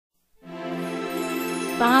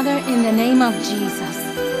Father, in the name of Jesus,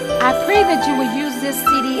 I pray that you will use this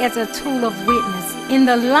city as a tool of witness in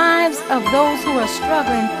the lives of those who are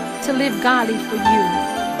struggling to live godly for you.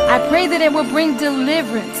 I pray that it will bring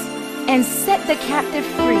deliverance and set the captive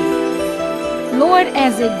free. Lord,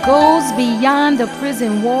 as it goes beyond the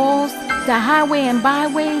prison walls, the highway and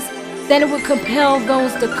byways, that it will compel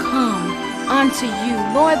those to come unto you.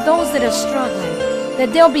 Lord, those that are struggling,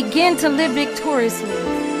 that they'll begin to live victoriously.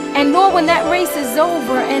 And Lord, when that race is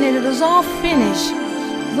over and it is all finished,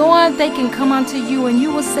 Lord, they can come unto you and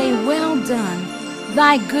you will say, well done,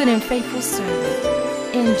 thy good and faithful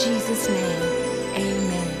servant. In Jesus' name,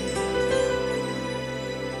 amen.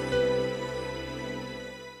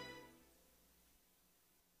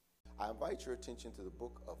 I invite your attention to the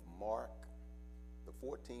book of Mark, the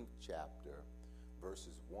 14th chapter,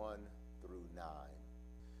 verses 1 through 9.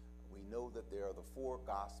 We know that there are the four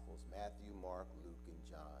Gospels, Matthew, Mark, Luke, and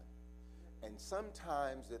John. And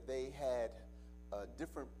sometimes that they had a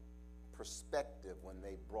different perspective when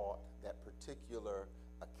they brought that particular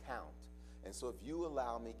account. And so if you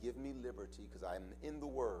allow me, give me liberty, because I'm in the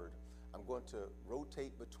Word, I'm going to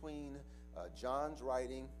rotate between John's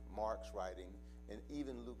writing, Mark's writing, and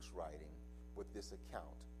even Luke's writing with this account.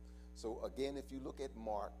 So again, if you look at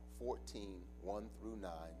Mark 14, 1 through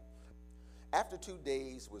 9, after 2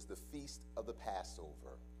 days was the feast of the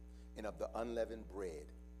Passover and of the unleavened bread.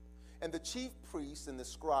 And the chief priests and the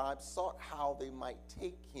scribes sought how they might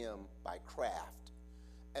take him by craft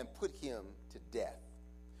and put him to death.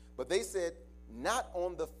 But they said, not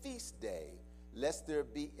on the feast day, lest there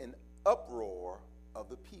be an uproar of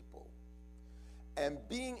the people. And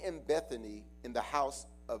being in Bethany in the house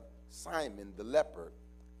of Simon the leper,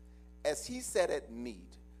 as he sat at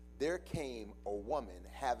meat, there came a woman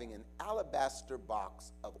having an alabaster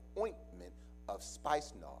box of ointment of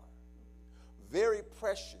spikenard, very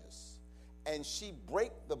precious, and she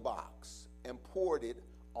brake the box and poured it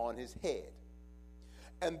on his head.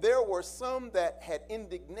 And there were some that had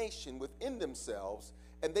indignation within themselves,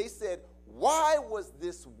 and they said, why was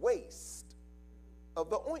this waste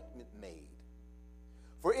of the ointment made?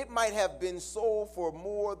 For it might have been sold for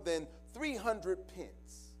more than 300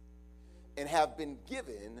 pence and have been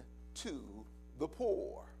given to the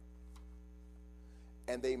poor.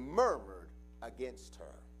 And they murmured against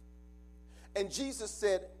her. And Jesus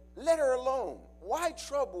said, let her alone. Why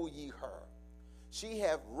trouble ye her? She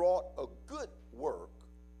hath wrought a good work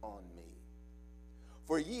on me.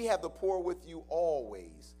 For ye have the poor with you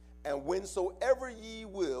always, and whensoever ye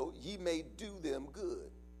will, ye may do them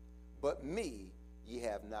good. But me ye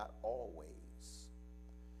have not always.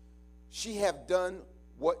 She hath done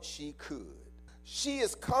what she could. She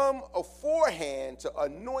is come aforehand to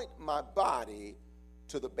anoint my body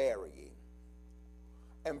to the burying.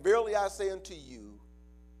 And verily I say unto you,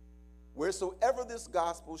 wheresoever this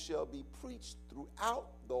gospel shall be preached throughout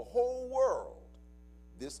the whole world,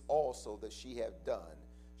 this also that she hath done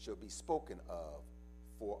shall be spoken of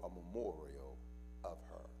for a memorial of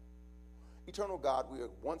her. Eternal God, we are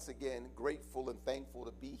once again grateful and thankful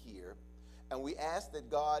to be here. And we ask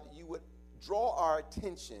that, God, you would draw our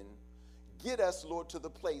attention, get us, Lord, to the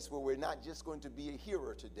place where we're not just going to be a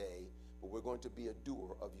hearer today, but we're going to be a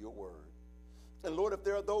doer of your word. And Lord, if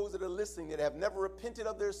there are those that are listening that have never repented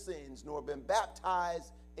of their sins nor been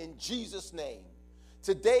baptized in Jesus' name,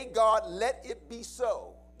 today, God, let it be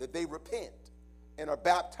so that they repent and are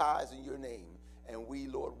baptized in your name. And we,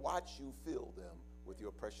 Lord, watch you fill them with your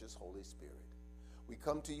precious Holy Spirit. We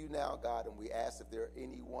come to you now, God, and we ask if there are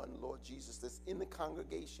anyone, Lord Jesus, that's in the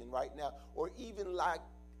congregation right now, or even like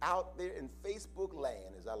out there in Facebook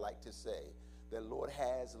land, as I like to say, that, Lord,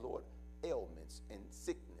 has, Lord, ailments and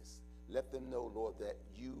sickness. Let them know, Lord, that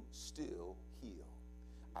you still heal.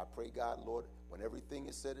 I pray, God, Lord, when everything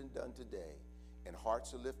is said and done today and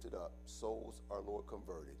hearts are lifted up, souls are, Lord,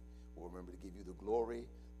 converted, we'll remember to give you the glory,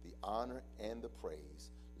 the honor, and the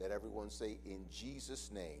praise. Let everyone say, in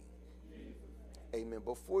Jesus' name, amen.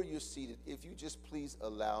 Before you're seated, if you just please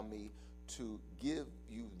allow me to give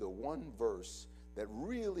you the one verse that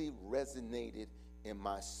really resonated in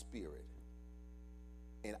my spirit.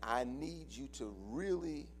 And I need you to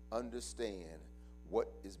really understand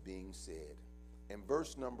what is being said. In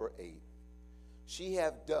verse number 8, she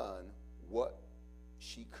have done what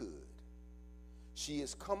she could. She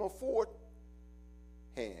has come aforehand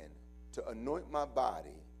to anoint my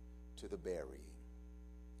body to the burying.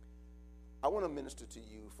 I want to minister to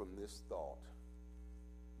you from this thought: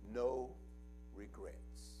 no regrets.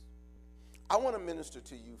 I want to minister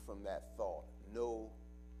to you from that thought: no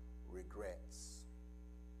regrets.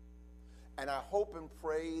 And I hope and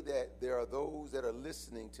pray that there are those that are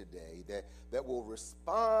listening today that will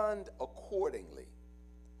respond accordingly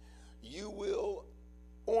you will,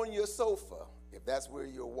 on your sofa, if that's where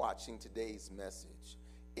you're watching today's message,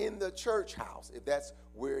 in the church house, if that's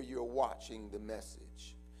where you're watching the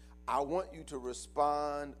message, I want you to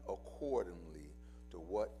respond accordingly to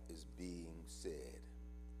what is being said.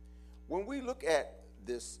 When we look at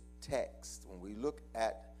this text, when we look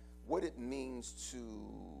at what it means to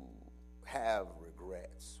have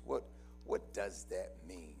regrets, what does that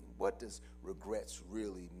mean? What does regrets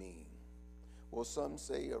really mean? Well, some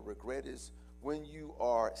say a regret is when you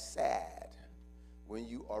are sad, when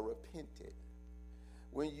you are repentant,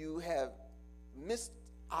 when you have missed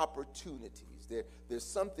opportunities. There's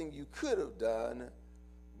something you could have done,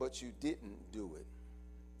 but you didn't do it.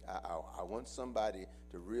 I want somebody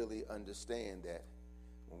to really understand that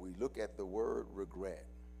when we look at the word regret,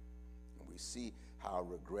 and we see how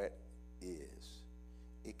regret is,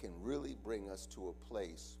 it can really bring us to a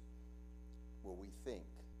place where we think,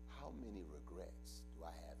 how many regrets do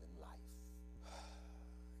I have in life?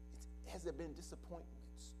 Has there been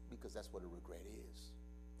disappointments? Because that's what a regret is.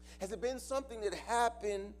 Has it been something that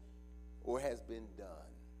happened or has been done?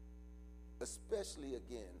 Especially,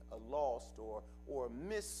 again, a lost or a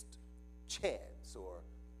missed chance or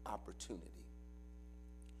opportunity.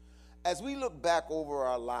 As we look back over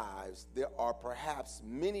our lives, there are perhaps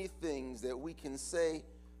many things that we can say,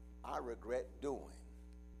 I regret doing.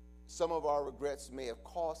 Some of our regrets may have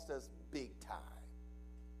cost us big time.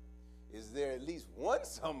 Is there at least one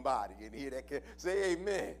somebody in here that can say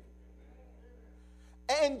amen?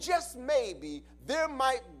 And just maybe there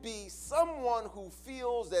might be someone who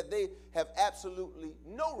feels that they have absolutely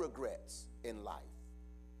no regrets in life.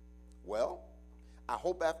 Well, I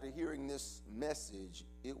hope after hearing this message,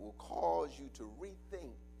 it will cause you to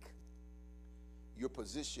rethink your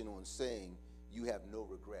position on saying you have no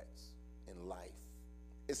regrets in life,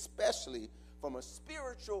 especially from a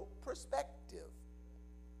spiritual perspective.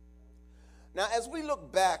 Now, as we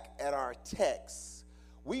look back at our text,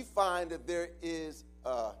 we find that there is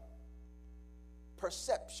a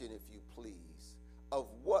perception, if you please, of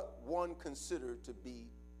what one considered to be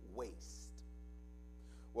waste.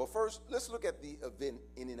 Well, first, let's look at the event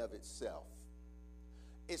in and of itself.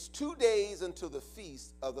 It's 2 days until the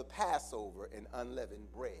feast of the Passover and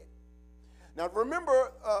unleavened bread. Now,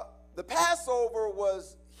 remember, the Passover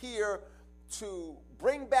was here to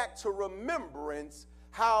bring back to remembrance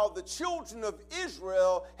how the children of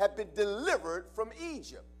Israel had been delivered from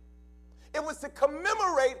Egypt. It was to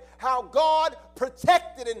commemorate how God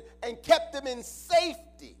protected and kept them in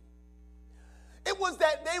safety. It was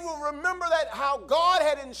that they will remember that how God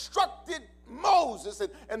had instructed Moses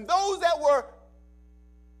and those that were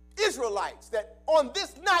Israelites, that on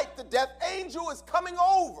this night the death angel is coming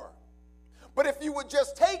over. But if you would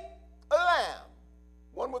just take a lamb,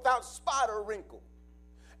 one without spot or wrinkle,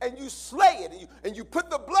 and you slay it, and you put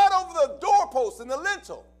the blood over the doorpost and the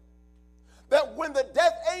lintel, that when the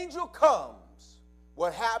death angel comes,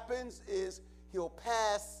 what happens is he'll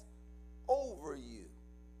pass over you.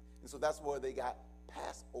 And so that's where they got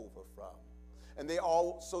Passover from. And they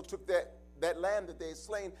also took that lamb that they had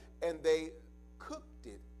slain and they cooked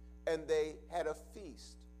it and they had a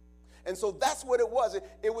feast. And so that's what it was.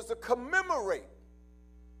 It was to commemorate,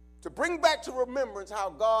 to bring back to remembrance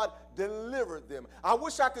how God delivered them. I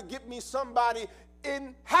wish I could get me somebody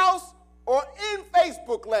in house or in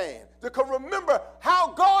Facebook land that can remember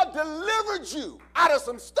how God delivered you out of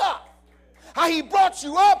some stuff, how he brought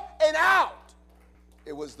you up and out.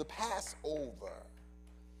 It was the Passover,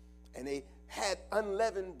 and they had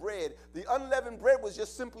unleavened bread. The unleavened bread was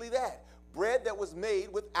just simply that, bread that was made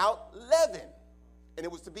without leaven, and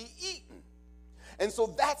it was to be eaten. And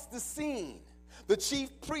so that's the scene. The chief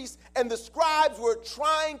priests and the scribes were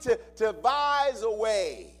trying to devise a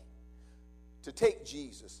way to take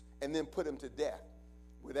Jesus and then put him to death.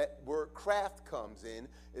 Where that word craft comes in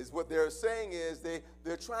is what they're saying is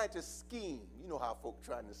they're trying to scheme. You know how folk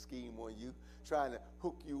trying to scheme on you, trying to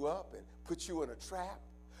hook you up and put you in a trap.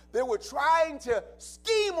 They were trying to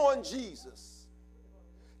scheme on Jesus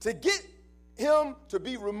to get him to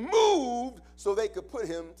be removed so they could put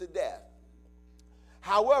him to death.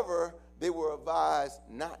 However, they were advised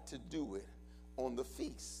not to do it on the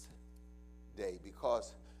feast day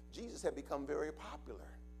because Jesus had become very popular.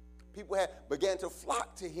 People began to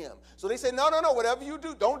flock to him. So they said, no, whatever you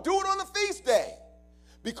do, don't do it on the feast day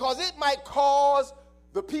because it might cause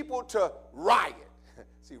the people to riot.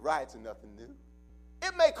 See, riots are nothing new.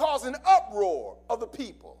 It may cause an uproar of the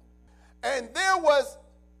people. And there was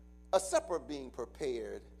a supper being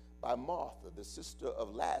prepared by Martha, the sister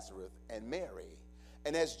of Lazarus, and Mary.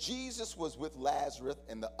 And as Jesus was with Lazarus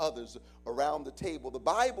and the others around the table, the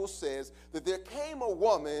Bible says that there came a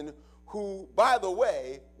woman who, by the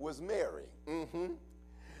way, was Mary.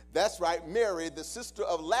 That's right, Mary, the sister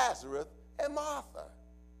of Lazarus and Martha.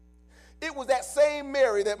 It was that same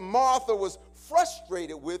Mary that Martha was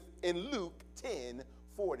frustrated with in Luke 10,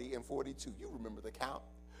 40 and 42. You remember the count.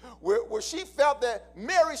 Where she felt that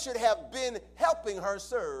Mary should have been helping her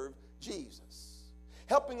serve Jesus.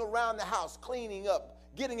 Helping around the house, cleaning up,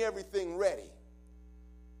 getting everything ready.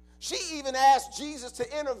 She even asked Jesus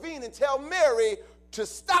to intervene and tell Mary to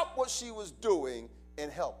stop what she was doing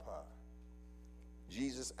and help her.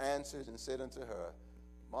 Jesus answered and said unto her,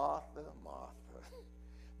 Martha, Martha,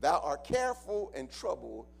 thou art careful and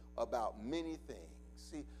troubled about many things.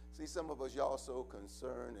 See, some of us, y'all so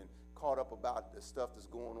concerned and caught up about the stuff that's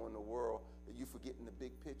going on in the world that you forgetting the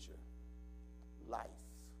big picture. Life,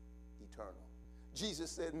 eternal.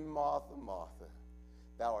 Jesus said, Martha, Martha,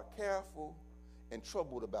 thou art careful and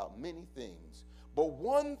troubled about many things, but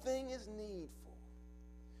one thing is needful,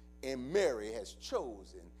 and Mary has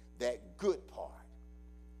chosen that good part,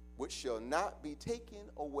 which shall not be taken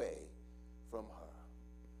away from her.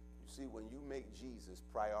 You see, when you make Jesus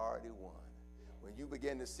priority one, when you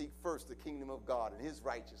begin to seek first the kingdom of God and his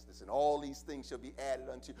righteousness, and all these things shall be added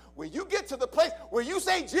unto you, when you get to the place where you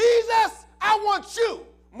say, Jesus, I want you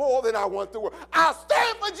more than I want the world. I'll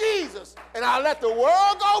stand for Jesus, and I'll let the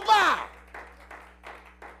world go by.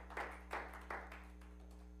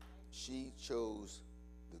 She chose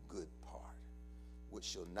the good part, which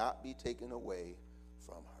shall not be taken away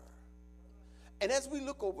from her. And as we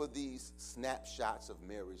look over these snapshots of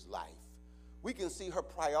Mary's life, we can see her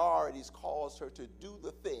priorities caused her to do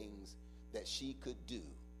the things that she could do,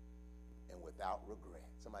 and without regret.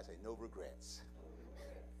 Somebody say, no regrets.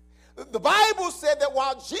 The Bible said that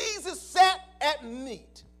while Jesus sat at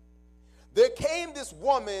meat, there came this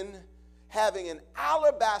woman having an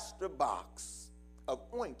alabaster box of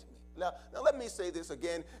ointment. Now let me say this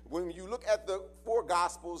again. When you look at the four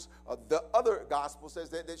Gospels, the other Gospel says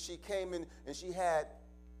that she came in and she had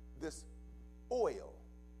this oil,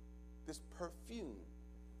 this perfume.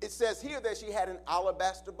 It says here that she had an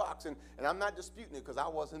alabaster box, and I'm not disputing it because I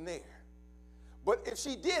wasn't there. But if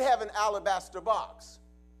she did have an alabaster box,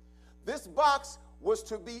 this box was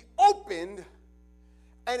to be opened,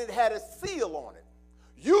 and it had a seal on it.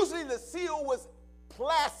 Usually the seal was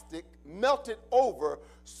plastic melted over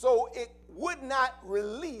so it would not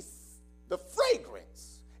release the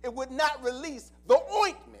fragrance. It would not release the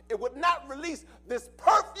ointment. It would not release this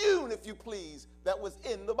perfume, if you please, that was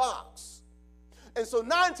in the box. And so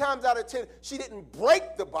 9 times out of 10, she didn't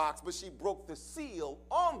break the box, but she broke the seal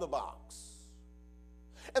on the box.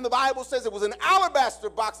 And the Bible says it was an alabaster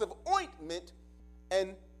box of ointment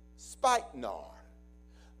and spikenard.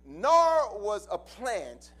 Nard was a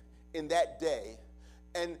plant in that day,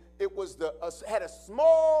 and it was had a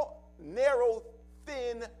small, narrow,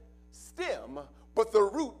 thin stem, but the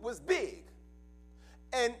root was big.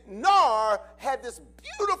 And nard had this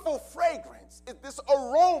beautiful fragrance, this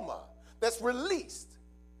aroma that's released.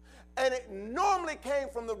 And it normally came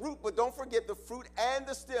from the root, but don't forget the fruit and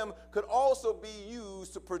the stem could also be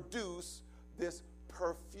used to produce this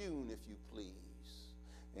perfume, if you please.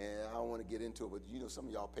 And I don't want to get into it, but you know some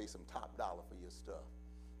of y'all pay some top dollar for your stuff.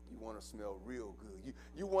 You want to smell real good.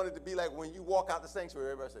 You want it to be like when you walk out the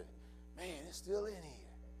sanctuary, everybody say, man, it's still in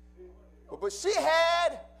here. But she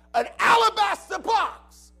had an alabaster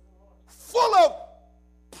box full of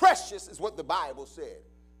precious, is what the Bible said.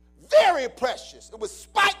 Very precious. It was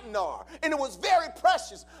spikenard, and it was very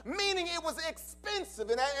precious, meaning it was expensive.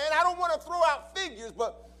 And I don't want to throw out figures,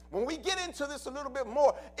 but when we get into this a little bit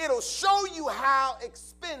more, it'll show you how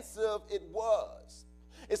expensive it was.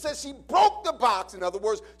 It says she broke the box. In other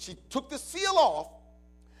words, she took the seal off,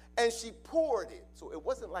 and she poured it. So it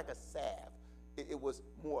wasn't like a salve. It was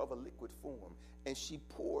more of a liquid form, and she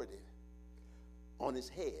poured it on his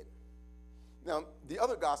head. Now, the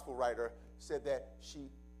other gospel writer said that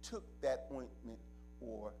she took that ointment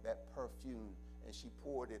or that perfume and she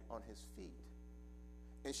poured it on his feet.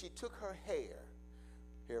 And she took her hair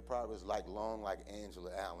probably was like long like Angela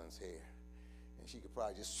Allen's hair, and she could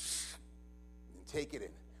probably just take it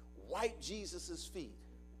and wipe Jesus' feet.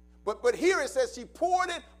 But here it says she poured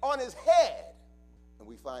it on his head. And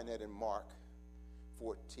we find that in Mark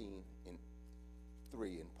 14:3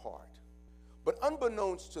 in part. But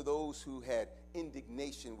unbeknownst to those who had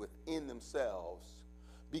indignation within themselves,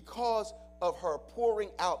 because of her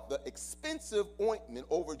pouring out the expensive ointment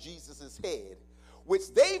over Jesus' head,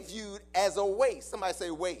 which they viewed as a waste. Somebody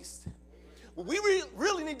say waste. We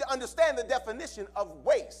really need to understand the definition of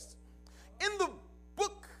waste. In the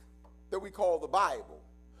book that we call the Bible,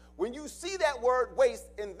 when you see that word waste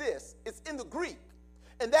in this, it's in the Greek.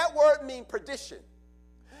 And that word means perdition.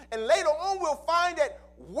 And later on, we'll find that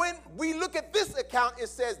when we look at this account, it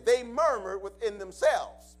says they murmured within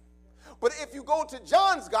themselves. But if you go to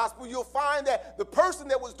John's gospel, you'll find that the person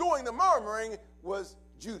that was doing the murmuring was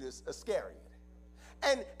Judas Iscariot.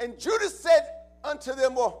 And Judas said unto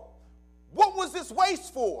them, well, what was this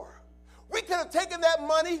waste for? We could have taken that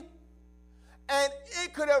money and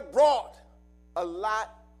it could have brought a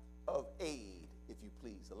lot of aid, if you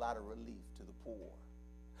please, a lot of relief to the poor.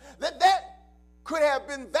 That could have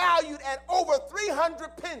been valued at over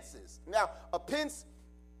 300 pences. Now, a pence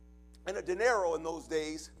and a denaro in those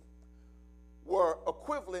days were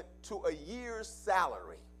equivalent to a year's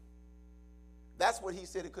salary. That's what he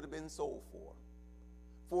said it could have been sold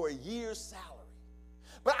for a year's salary.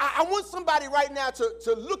 But I want somebody right now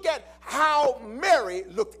to look at how Mary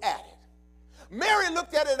looked at it. Mary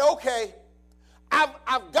looked at it, okay,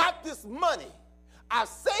 I've got this money. I've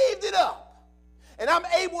saved it up. And I'm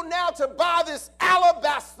able now to buy this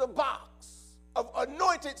alabaster box of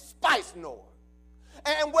anointed spice nard.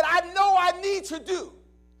 And what I know I need to do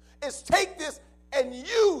is take this and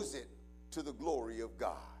use it to the glory of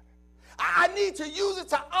God. I need to use it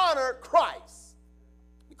to honor Christ.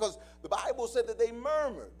 Because the Bible said that they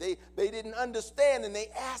murmured. They didn't understand, and they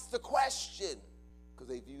asked the question because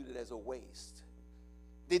they viewed it as a waste.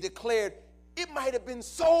 They declared it might have been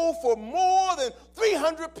sold for more than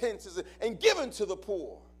 300 pences and given to the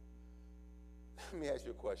poor. Let me ask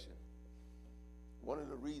you a question. One of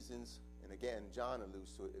the reasons, and again, John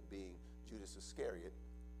alludes to it being Judas Iscariot,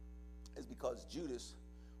 is because Judas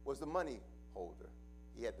was the money holder.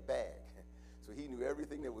 He had the bag. So he knew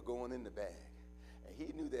everything that was going in the bag. And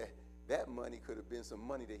he knew that that money could have been some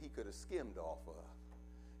money that he could have skimmed off of.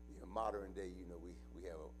 Modern day, we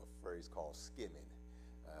have a phrase called skimming.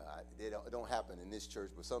 It don't happen in this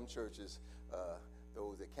church, but some churches,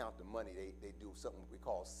 those that count the money, they do something we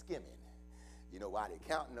call skimming. While they're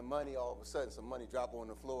counting the money, all of a sudden some money drop on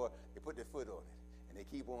the floor, they put their foot on it, and they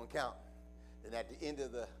keep on counting. And at the end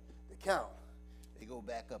of the count, they go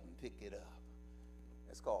back up and pick it up.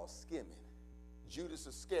 That's called skimming. Judas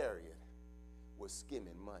Iscariot was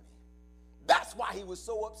skimming money. That's why he was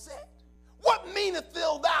so upset. What meaneth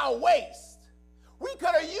thou waste? We could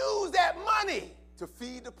have used that money to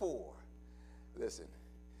feed the poor. Listen,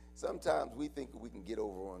 sometimes we think we can get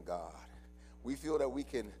over on God. We feel that we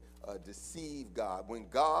can deceive God. When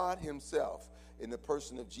God himself, in the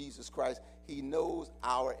person of Jesus Christ, he knows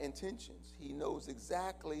our intentions. He knows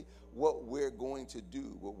exactly what we're going to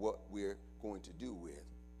do with what we're going to do with.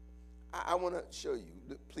 I want to show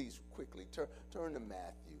you, please quickly, turn to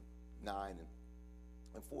Matthew 9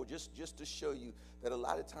 and 4, just to show you that a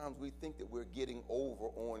lot of times we think that we're getting over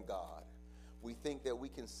on God. We think that we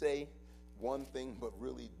can say one thing but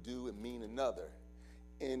really do and mean another.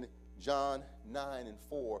 In John 9 and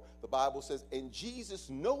 4, the Bible says, and Jesus,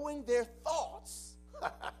 knowing their thoughts,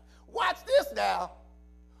 watch this now,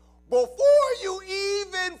 before you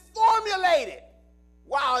even formulate it,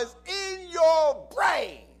 while it's in your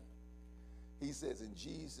brain, he says, and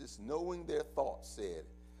Jesus, knowing their thoughts, said,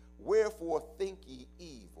 wherefore think ye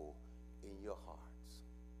evil in your hearts.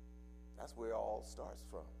 That's where it all starts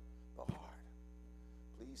from, the heart.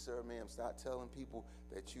 Please, sir, ma'am, stop telling people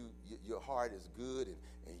that your heart is good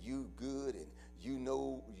and you good and you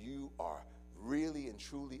know you are really and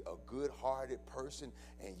truly a good-hearted person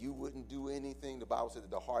and you wouldn't do anything. The Bible says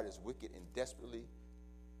that the heart is wicked and desperately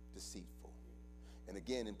deceitful. And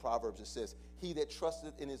again, in Proverbs it says, he that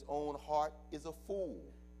trusteth in his own heart is a fool,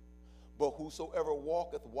 but whosoever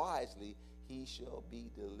walketh wisely, he shall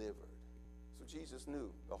be delivered. So Jesus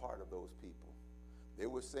knew the heart of those people. They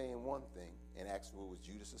were saying one thing, and actually it was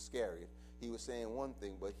Judas Iscariot. He was saying one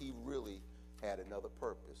thing, but he really had another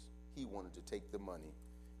purpose. He wanted to take the money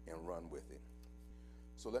and run with it.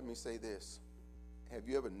 So let me say this. Have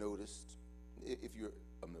you ever noticed, if you're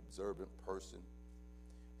an observant person,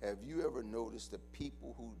 have you ever noticed that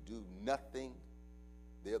people who do nothing,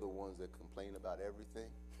 they're the ones that complain about everything?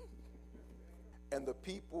 And the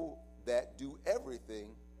people that do everything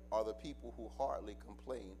are the people who hardly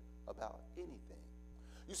complain about anything.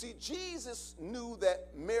 You see, Jesus knew that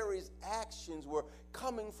Mary's actions were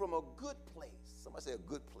coming from a good place. Somebody say a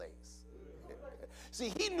good place.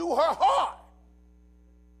 See, he knew her heart.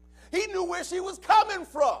 He knew where she was coming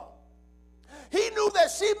from. He knew that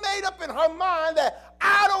she made up in her mind that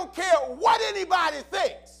I don't care what anybody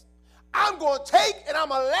thinks. I'm going to take and I'm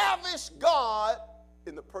going to lavish God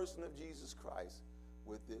in the person of Jesus Christ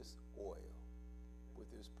with this oil, with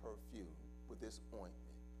this perfume, with this ointment,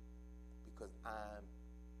 because I'm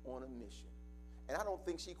on a mission. And I don't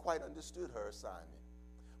think she quite understood her assignment.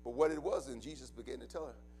 But what it was, and Jesus began to tell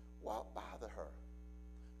her, why bother her?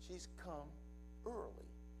 She's come early.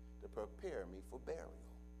 prepare me for burial.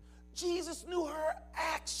 Jesus knew her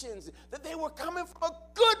actions, that they were coming from a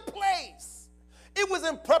good place. It was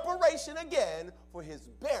in preparation again for his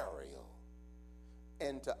burial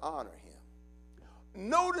and to honor him.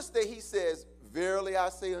 Notice that he says, verily I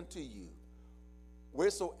say unto you,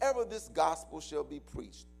 wheresoever this gospel shall be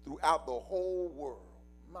preached throughout the whole world,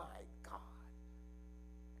 my God,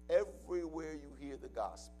 everywhere you hear the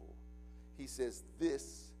gospel, he says,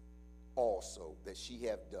 this also that she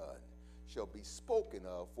have done shall be spoken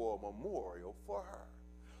of for a memorial for her.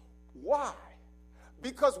 Why?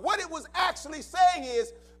 Because what it was actually saying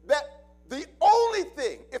is that the only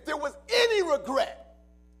thing, if there was any regret,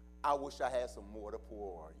 I wish I had some more to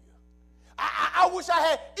pour on you. I wish I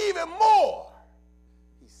had even more.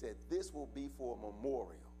 He said this will be for a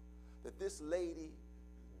memorial, that this lady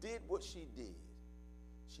did what she did.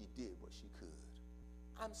 She did what she could.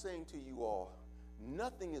 I'm saying to you all,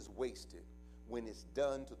 nothing is wasted when it's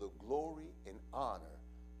done to the glory and honor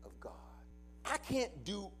of God. I can't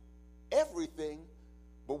do everything,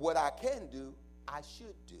 but what I can do, I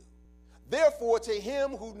should do. Therefore, to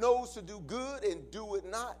him who knows to do good and do it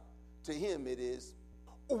not, to him it is.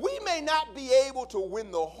 We may not be able to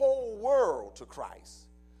win the whole world to Christ,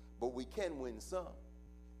 but we can win some.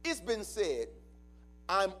 It's been said,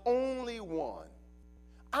 I'm only one.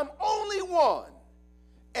 I'm only one,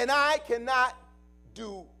 and I cannot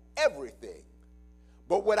do everything.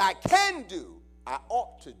 But what I can do, I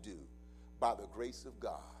ought to do by the grace of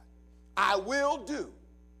God. I will do,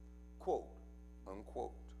 quote,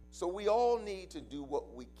 unquote. So we all need to do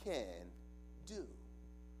what we can do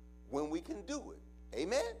when we can do it.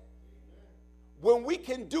 Amen? Amen. When we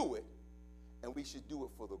can do it, and we should do it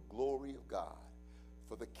for the glory of God,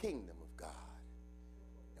 for the kingdom of God.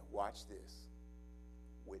 And watch this,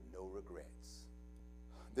 with no regrets.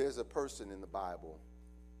 There's a person in the Bible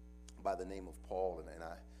by the name of Paul, and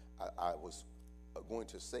I was going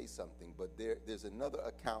to say something, but there's another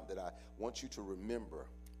account that I want you to remember,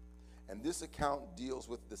 and this account deals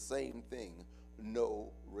with the same thing,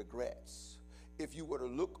 no regrets. If you were to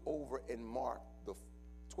look over in Mark, the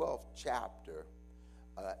 12th chapter,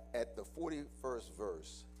 at the 41st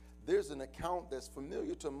verse, there's an account that's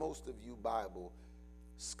familiar to most of you Bible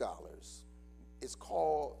scholars. It's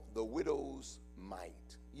called the widow's mite.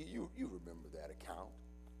 You remember that account.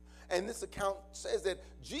 And this account says that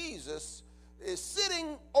Jesus is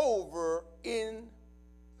sitting over in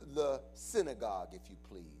the synagogue, if you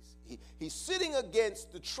please. He's sitting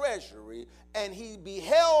against the treasury, and he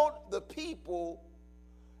beheld the people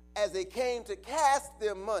as they came to cast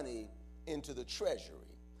their money into the treasury.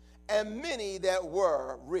 And many that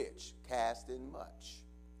were rich cast in much.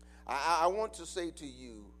 I want to say to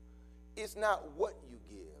you, it's not what you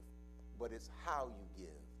give, but it's how you give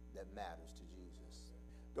that matters to Jesus.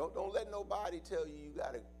 Don't let nobody tell you you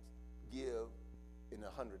got to give in the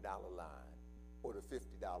 $100 line or the $50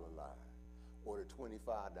 line or the $25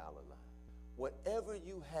 line. Whatever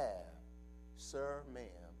you have, sir, ma'am,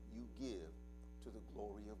 you give to the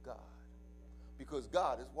glory of God, because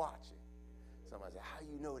God is watching. Somebody say, how do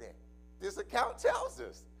you know that? This account tells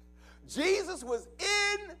us. Jesus was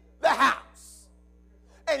in the house,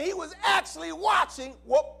 and he was actually watching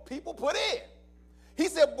what people put in. He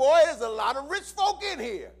said, boy, there's a lot of rich folk in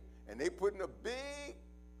here, and they put in a big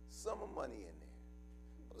sum of money in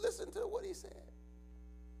there. Listen to what he said.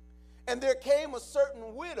 And there came a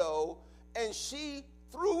certain widow, and she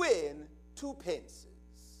threw in 2 pences,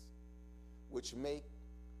 which make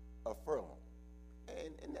a furlong.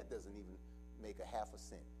 And that doesn't even make a half a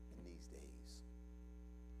cent in these days.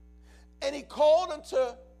 And he called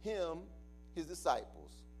unto him his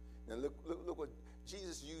disciples. Now look what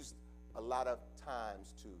Jesus used a lot of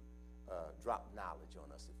times to drop knowledge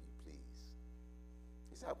on us, if you please.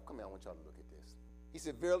 He said, come here, I want y'all to look at this. He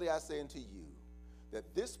said, verily I say unto you,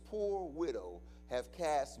 that this poor widow have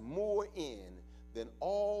cast more in than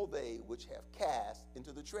all they which have cast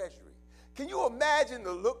into the treasury. Can you imagine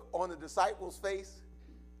the look on the disciples' face?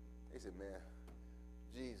 They said, man,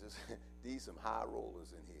 Jesus, these some high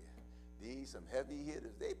rollers in here. These some heavy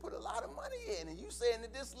hitters. They put a lot of money in, and you saying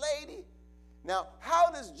that this lady? Now, how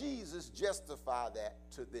does Jesus justify that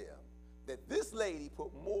to them? That this lady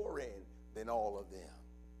put more in than all of them.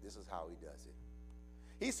 This is how he does it.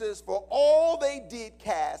 He says, for all they did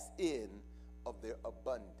cast in of their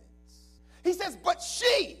abundance. He says, but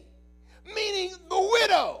she, meaning the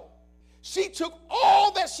widow, she took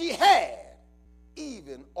all that she had,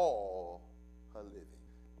 even all her living.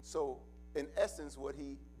 So, in essence, what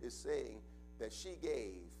he is saying, that she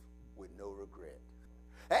gave with no regret.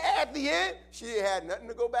 At the end, she had nothing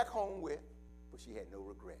to go back home with, but she had no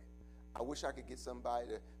regret. I wish I could get somebody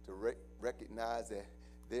to recognize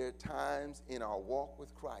There are times in our walk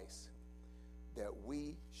with Christ that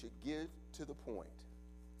we should get to the point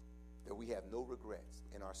that we have no regrets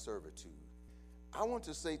in our servitude. I want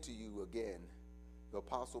to say to you again, the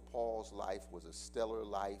Apostle Paul's life was a stellar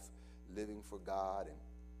life, living for God, and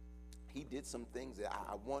he did some things that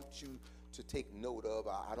I want you to take note of.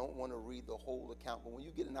 I don't want to read the whole account, but when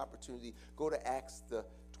you get an opportunity, go to Acts the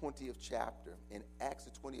 20th chapter. In Acts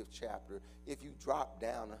the 20th chapter, if you drop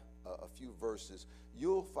down a few verses,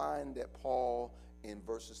 you'll find that Paul, in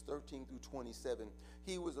verses 13 through 27,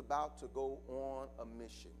 he was about to go on a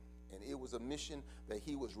mission. And it was a mission that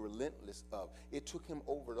he was relentless of. It took him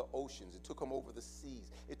over the oceans. It took him over the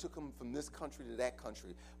seas. It took him from this country to that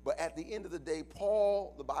country. But at the end of the day,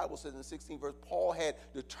 Paul, the Bible says in the 16th verse, Paul had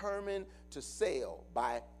determined to sail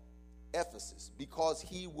by Ephesus because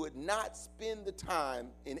he would not spend the time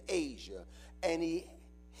in Asia. And he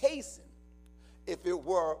hastened, if it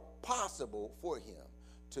were possible for him,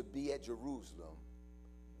 to be at Jerusalem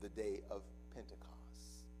the day of Pentecost.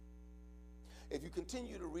 If you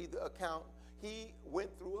continue to read the account, he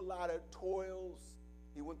went through a lot of toils.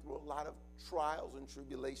 He went through a lot of trials and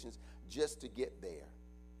tribulations just to get there.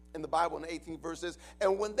 And the Bible in the 18th verse says,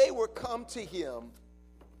 and when they were come to him,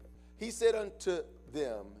 he said unto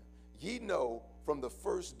them, ye know from the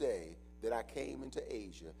first day that I came into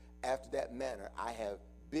Asia, after that manner I have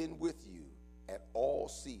been with you at all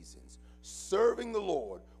seasons, serving the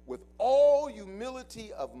Lord with all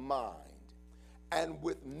humility of mind, and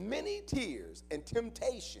with many tears and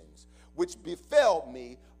temptations which befell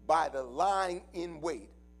me by the lying in wait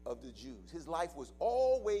of the Jews. His life was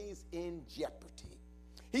always in jeopardy.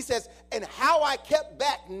 He says, and how I kept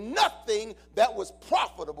back nothing that was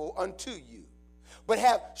profitable unto you, but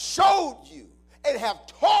have showed you and have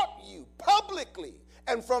taught you publicly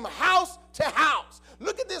and from house to house.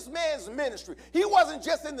 Look at this man's ministry. He wasn't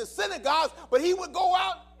just in the synagogues, but he would go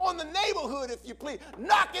out on the neighborhood, if you please,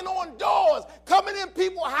 knocking on doors, coming in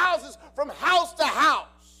people's houses from house to house,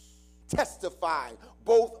 testifying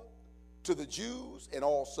both to the Jews and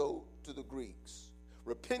also to the Greeks,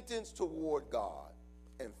 repentance toward God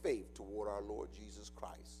and faith toward our Lord Jesus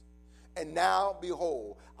Christ. And now,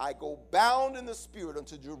 behold, I go bound in the Spirit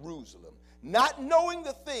unto Jerusalem, not knowing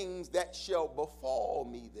the things that shall befall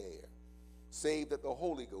me there, save that the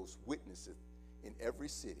Holy Ghost witnesseth in every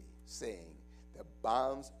city, saying that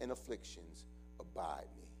bonds and afflictions abide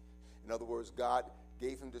me. In other words, God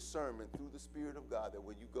gave him discernment through the Spirit of God that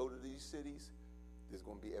when you go to these cities, there's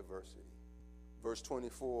going to be adversity. Verse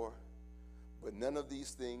 24, but none of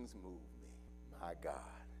these things move me. My God,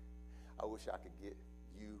 I wish I could get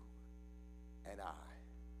you and I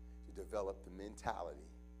to develop the mentality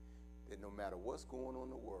that no matter what's going on in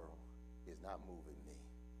the world, it's not moving me.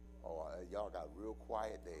 Oh, y'all got real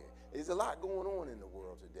quiet there. There's a lot going on in the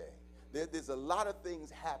world today. There's a lot of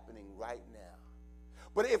things happening right now.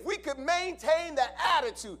 But if we could maintain that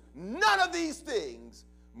attitude, none of these things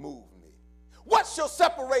move me. What shall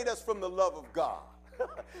separate us from the love of God?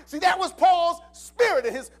 See, that was Paul's spirit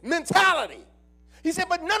and his mentality. He said,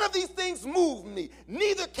 but none of these things move me,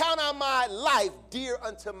 neither count I my life dear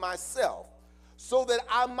unto myself, so that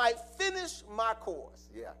I might finish my course.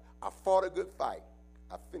 Yeah, I fought a good fight.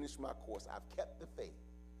 I finished my course. I've kept the faith.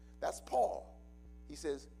 That's Paul. He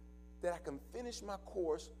says that I can finish my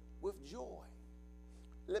course with joy.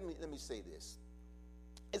 Let me say this.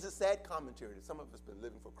 It's a sad commentary that some of us have been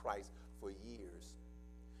living for Christ for years.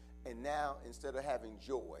 And now, instead of having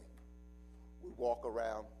joy, we walk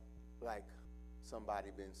around like somebody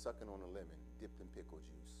been sucking on a lemon dipped in pickle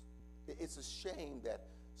juice. It's a shame that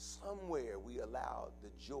somewhere we allowed the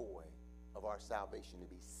joy of our salvation to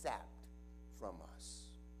be sapped from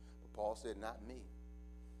us. But Paul said, not me.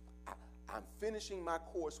 I'm finishing my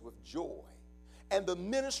course with joy, and the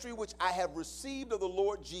ministry which I have received of the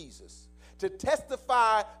Lord Jesus, to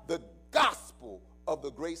testify the gospel of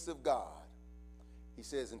the grace of God. He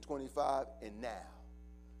says in 25, and now,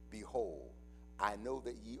 behold, I know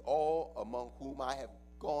that ye all among whom I have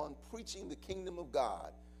gone preaching the kingdom of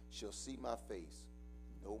God shall see my face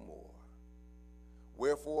no more.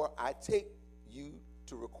 Wherefore I take you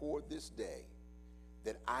to record this day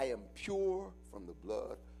that I am pure from the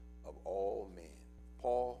blood of all men.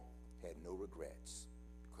 Paul had no regrets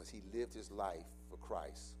because he lived his life for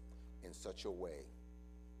Christ in such a way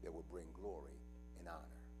that would bring glory and honor.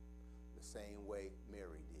 The same way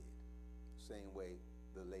Mary did, the same way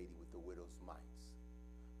the lady with the widow's mites.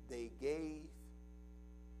 They gave,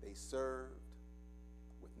 they served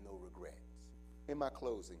with no regrets. In my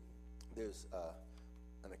closing, there's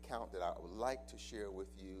an account that I would like to share with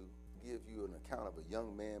you, give you an account of a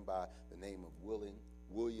young man by the name of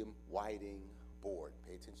William Whiting Board.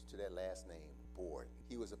 Pay attention to that last name, Borden.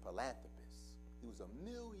 He was a philanthropist. He was a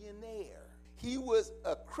millionaire. He was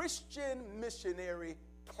a Christian missionary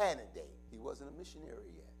candidate. He wasn't a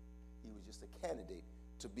missionary yet. He was just a candidate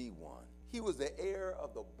to be one. He was the heir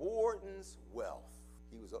of the Borden's wealth.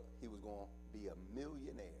 He was going to be a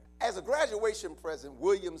millionaire. As a graduation present,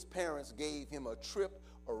 William's parents gave him a trip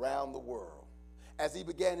around the world. As he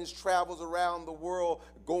began his travels around the world,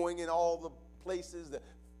 going in all the places,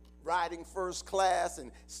 riding first class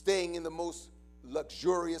and staying in the most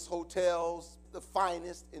luxurious hotels, the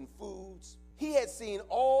finest in foods, he had seen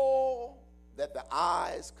all that the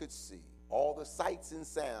eyes could see, all the sights and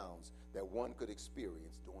sounds that one could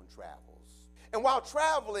experience during travels. And while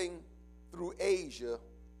traveling through Asia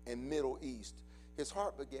and Middle East, his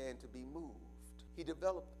heart began to be moved. He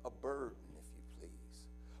developed a burden, if you please,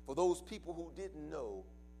 for those people who didn't know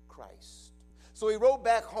Christ. So he wrote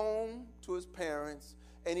back home to his parents,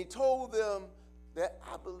 and he told them that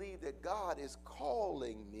I believe that God is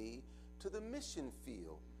calling me to the mission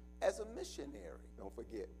field as a missionary. Don't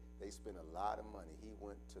forget, they spent a lot of money. He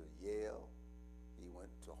went to Yale. He went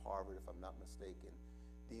to Harvard, if I'm not mistaken.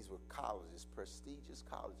 These were colleges, prestigious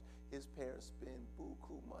colleges. His parents spent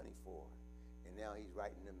buku money for it. And now he's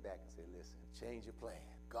writing them back and saying, listen, change your plan.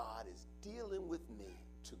 God is dealing with me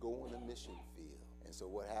to go on a mission field. And so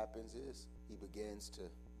what happens is he begins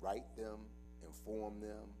to write them, inform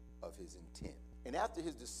them of his intent. And after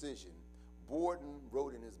his decision, Borden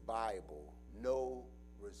wrote in his Bible, no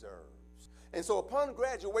reserves. And so upon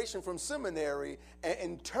graduation from seminary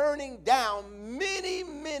and turning down many,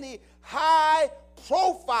 many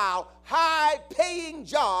high-profile, high-paying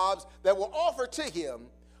jobs that were offered to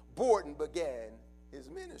him, Borden began his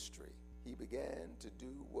ministry. He began to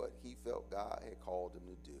do what he felt God had called him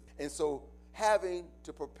to do. And so having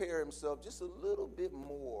to prepare himself just a little bit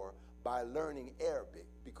more by learning Arabic,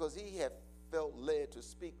 because he had felt led to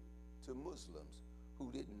speak to Muslims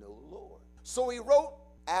who didn't know the Lord. So he wrote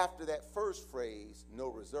after that first phrase, no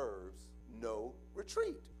reserves, no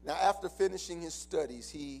retreat. Now, after finishing his studies,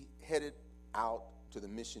 he headed out to the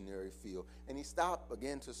missionary field, and he stopped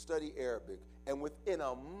again to study Arabic, and within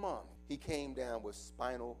a month, he came down with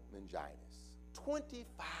spinal meningitis.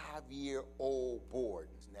 25-year-old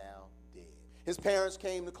Borden is now dead. His parents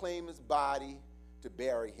came to claim his body to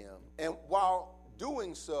bury him, and while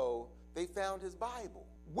doing so, they found his Bible.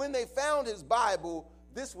 When they found his Bible,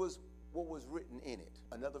 this was what was written in it.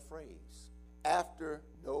 Another phrase. After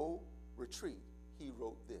no retreat, he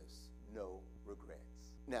wrote this, no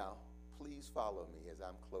regrets. Now, please follow me as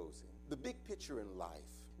I'm closing. The big picture in life,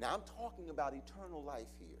 now I'm talking about eternal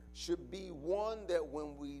life here, should be one that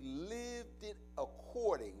when we lived it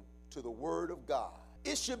according to the Word of God,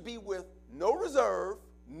 it should be with no reserve,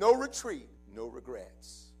 no retreat, no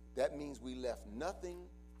regrets. That means we left nothing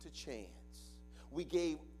to chance. We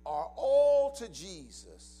gave our all to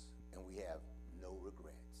Jesus, and we have no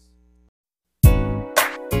regrets.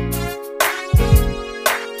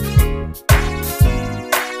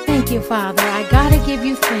 Thank you, Father. I gotta give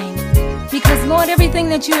you thanks. Because, Lord, everything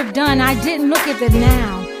that you have done, I didn't look at the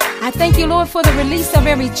now. I thank you, Lord, for the release of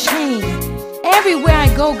every chain. Everywhere I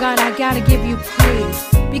go, God, I gotta give you praise.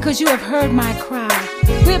 Because you have heard my cry.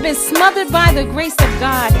 We have been smothered by the grace of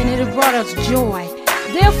God, and it has brought us joy.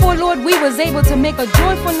 Therefore, Lord, we was able to make a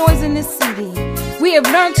joyful noise in this city. We have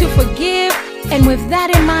learned to forgive, and with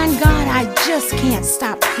that in mind, God, I just can't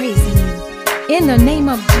stop praising you. In the name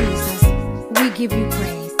of Jesus, we give you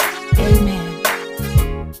praise. Amen.